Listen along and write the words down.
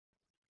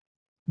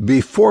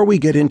Before we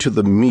get into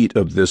the meat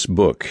of this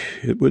book,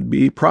 it would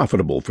be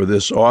profitable for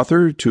this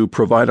author to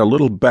provide a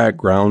little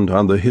background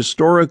on the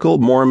historical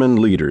Mormon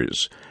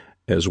leaders,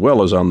 as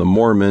well as on the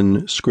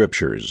Mormon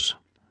scriptures.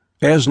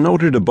 As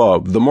noted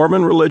above, the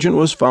Mormon religion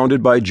was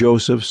founded by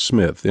Joseph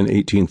Smith in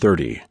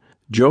 1830.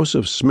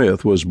 Joseph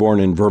Smith was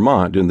born in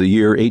Vermont in the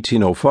year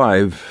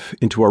 1805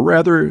 into a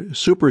rather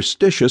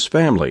superstitious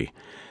family.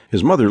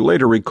 His mother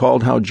later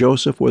recalled how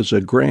Joseph was a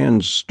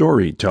grand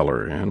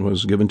storyteller and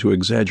was given to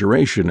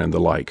exaggeration and the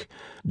like.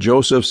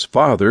 Joseph's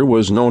father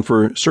was known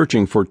for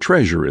searching for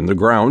treasure in the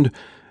ground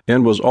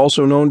and was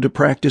also known to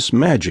practice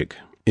magic.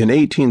 In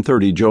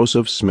 1830,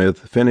 Joseph Smith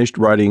finished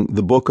writing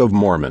the Book of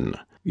Mormon.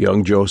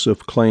 Young Joseph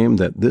claimed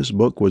that this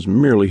book was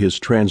merely his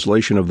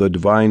translation of the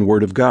divine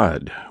Word of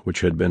God, which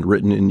had been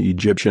written in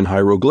Egyptian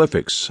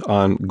hieroglyphics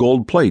on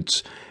gold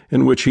plates,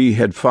 and which he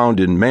had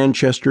found in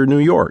Manchester, New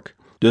York.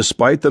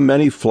 Despite the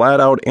many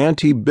flat-out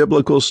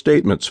anti-biblical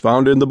statements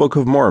found in the Book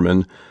of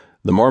Mormon,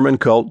 the Mormon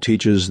cult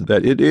teaches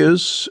that it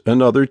is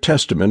another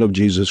testament of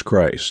Jesus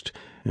Christ,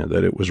 and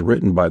that it was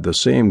written by the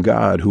same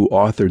God who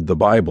authored the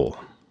Bible.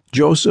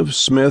 Joseph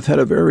Smith had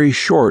a very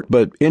short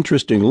but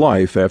interesting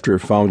life after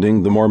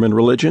founding the Mormon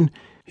religion.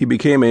 He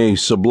became a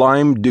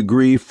sublime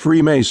degree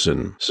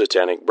Freemason,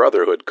 satanic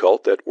brotherhood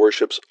cult that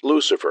worships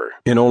Lucifer,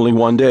 in only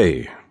one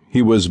day.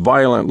 He was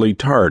violently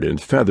tarred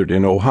and feathered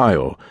in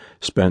Ohio,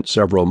 spent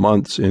several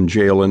months in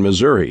jail in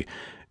Missouri,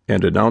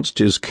 and announced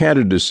his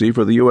candidacy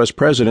for the U.S.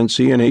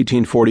 presidency in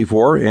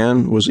 1844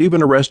 and was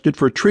even arrested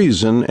for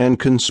treason and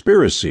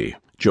conspiracy.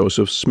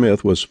 Joseph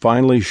Smith was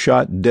finally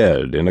shot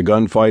dead in a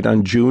gunfight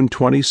on June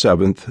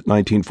 27,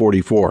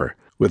 1944,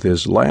 with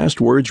his last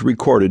words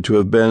recorded to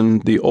have been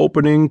the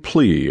opening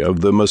plea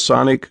of the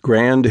Masonic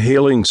Grand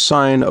Hailing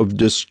Sign of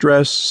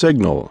Distress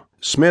signal.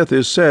 Smith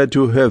is said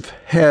to have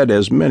had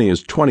as many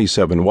as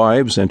 27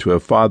 wives and to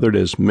have fathered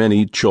as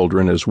many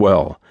children as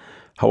well.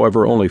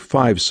 However, only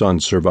 5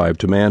 sons survived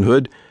to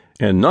manhood,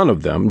 and none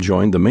of them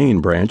joined the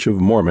main branch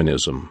of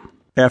Mormonism.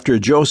 After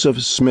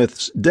Joseph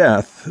Smith's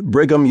death,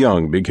 Brigham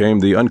Young became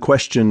the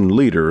unquestioned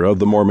leader of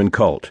the Mormon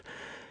cult.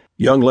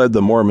 Young led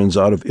the Mormons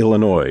out of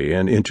Illinois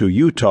and into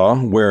Utah,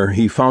 where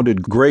he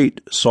founded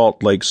Great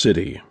Salt Lake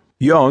City.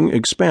 Young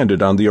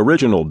expanded on the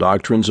original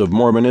doctrines of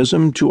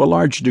Mormonism to a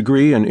large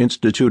degree and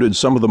instituted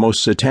some of the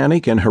most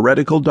satanic and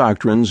heretical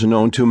doctrines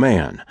known to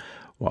man,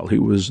 while he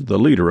was the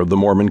leader of the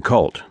Mormon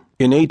cult.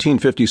 In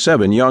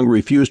 1857, Young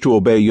refused to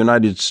obey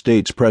United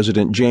States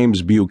President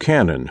James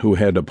Buchanan, who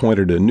had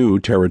appointed a new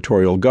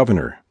territorial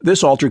governor.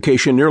 This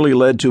altercation nearly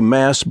led to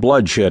mass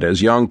bloodshed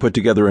as Young put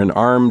together an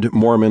armed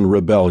Mormon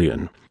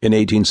rebellion. In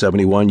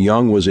 1871,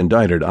 Young was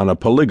indicted on a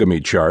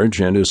polygamy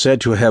charge and is said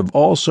to have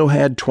also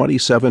had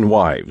 27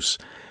 wives.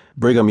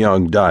 Brigham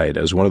Young died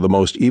as one of the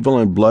most evil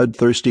and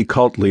bloodthirsty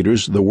cult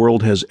leaders the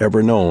world has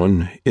ever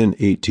known in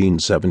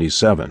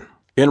 1877.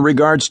 In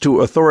regards to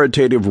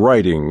authoritative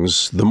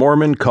writings, the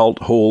Mormon cult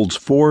holds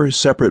 4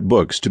 separate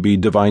books to be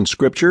divine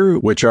scripture,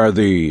 which are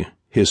the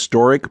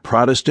Historic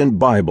Protestant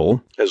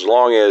Bible, as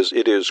long as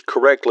it is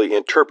correctly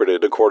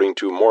interpreted according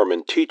to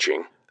Mormon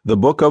teaching, the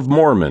Book of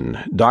Mormon,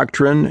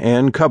 Doctrine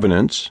and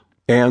Covenants,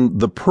 and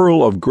the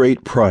Pearl of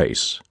Great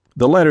Price.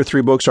 The latter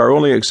 3 books are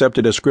only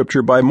accepted as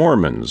scripture by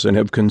Mormons and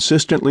have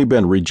consistently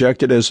been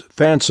rejected as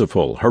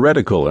fanciful,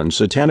 heretical, and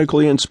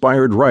satanically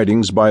inspired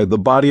writings by the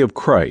body of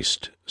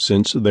Christ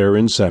since their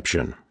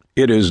inception.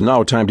 It is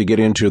now time to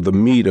get into the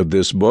meat of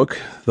this book.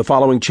 The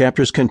following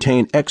chapters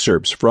contain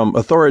excerpts from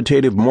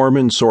authoritative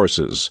Mormon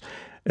sources,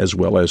 as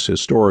well as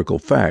historical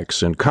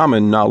facts and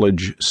common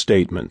knowledge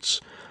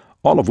statements,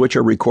 all of which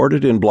are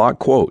recorded in block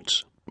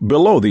quotes.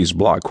 Below these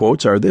block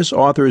quotes are this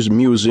author's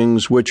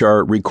musings, which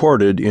are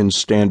recorded in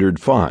standard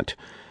font,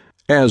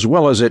 as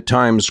well as at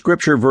times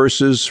scripture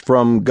verses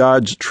from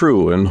God's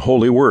true and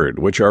holy word,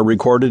 which are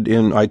recorded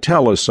in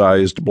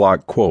italicized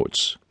block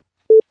quotes.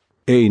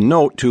 A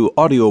note to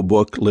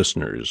audiobook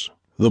listeners.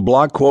 The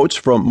block quotes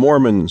from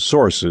Mormon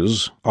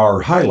sources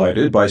are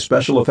highlighted by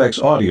Special Effects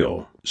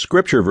Audio.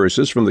 Scripture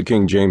verses from the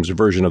King James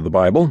Version of the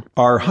Bible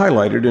are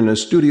highlighted in a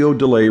studio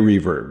delay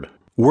reverb.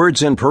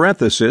 Words in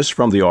parenthesis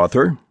from the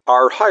author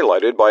are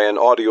highlighted by an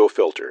audio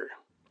filter.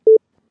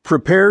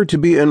 Prepare to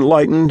be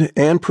enlightened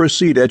and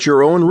proceed at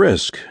your own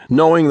risk,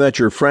 knowing that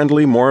your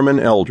friendly Mormon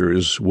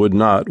elders would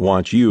not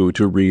want you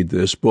to read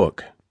this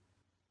book.